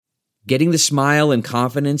Getting the smile and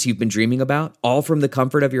confidence you've been dreaming about, all from the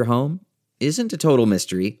comfort of your home, isn't a total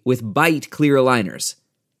mystery with Bite clear aligners.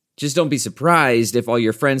 Just don't be surprised if all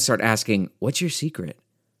your friends start asking, "What's your secret?"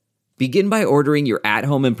 Begin by ordering your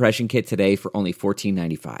at-home impression kit today for only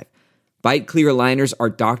 $14.95. Bite clear aligners are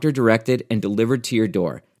doctor-directed and delivered to your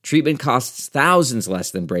door. Treatment costs thousands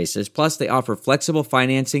less than braces, plus they offer flexible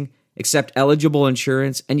financing, accept eligible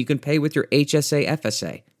insurance, and you can pay with your HSA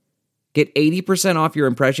FSA. Get 80% off your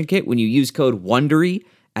impression kit when you use code WONDERY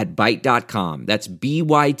at Byte.com. That's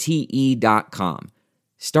BYTE.com.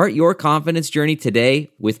 Start your confidence journey today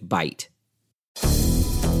with Byte.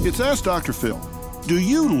 It's Ask Dr. Phil. Do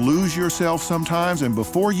you lose yourself sometimes, and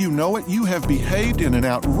before you know it, you have behaved in an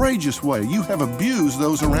outrageous way? You have abused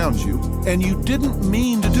those around you, and you didn't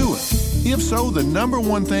mean to do it. If so, the number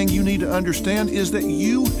one thing you need to understand is that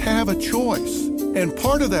you have a choice. And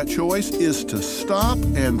part of that choice is to stop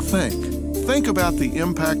and think. Think about the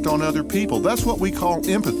impact on other people. That's what we call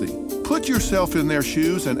empathy. Put yourself in their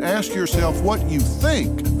shoes and ask yourself what you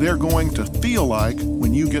think they're going to feel like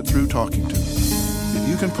when you get through talking to them. If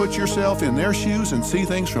you can put yourself in their shoes and see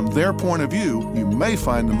things from their point of view, you may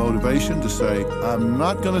find the motivation to say, "I'm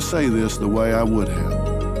not going to say this the way I would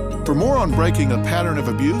have." For more on breaking a pattern of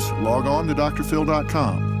abuse, log on to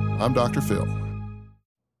drphil.com. I'm Dr. Phil.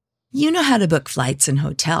 You know how to book flights and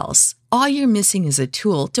hotels. All you're missing is a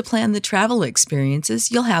tool to plan the travel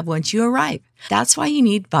experiences you'll have once you arrive. That's why you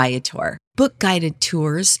need Viator. Book guided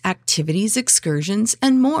tours, activities, excursions,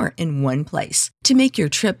 and more in one place to make your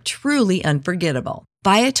trip truly unforgettable.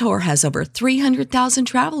 Viator has over 300,000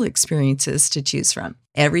 travel experiences to choose from.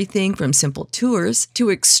 Everything from simple tours to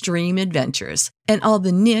extreme adventures and all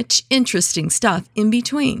the niche, interesting stuff in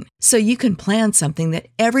between. So you can plan something that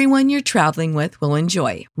everyone you're traveling with will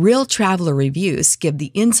enjoy. Real traveler reviews give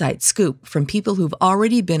the inside scoop from people who've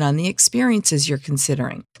already been on the experiences you're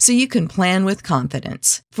considering. So you can plan with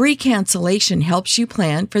confidence. Free cancellation helps you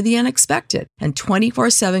plan for the unexpected. And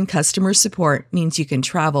 24/7 customer support means you can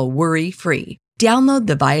travel worry-free. Download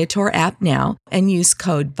the Viator app now and use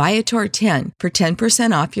code Viator10 for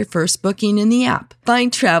 10% off your first booking in the app.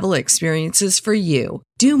 Find travel experiences for you.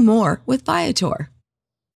 Do more with Viator.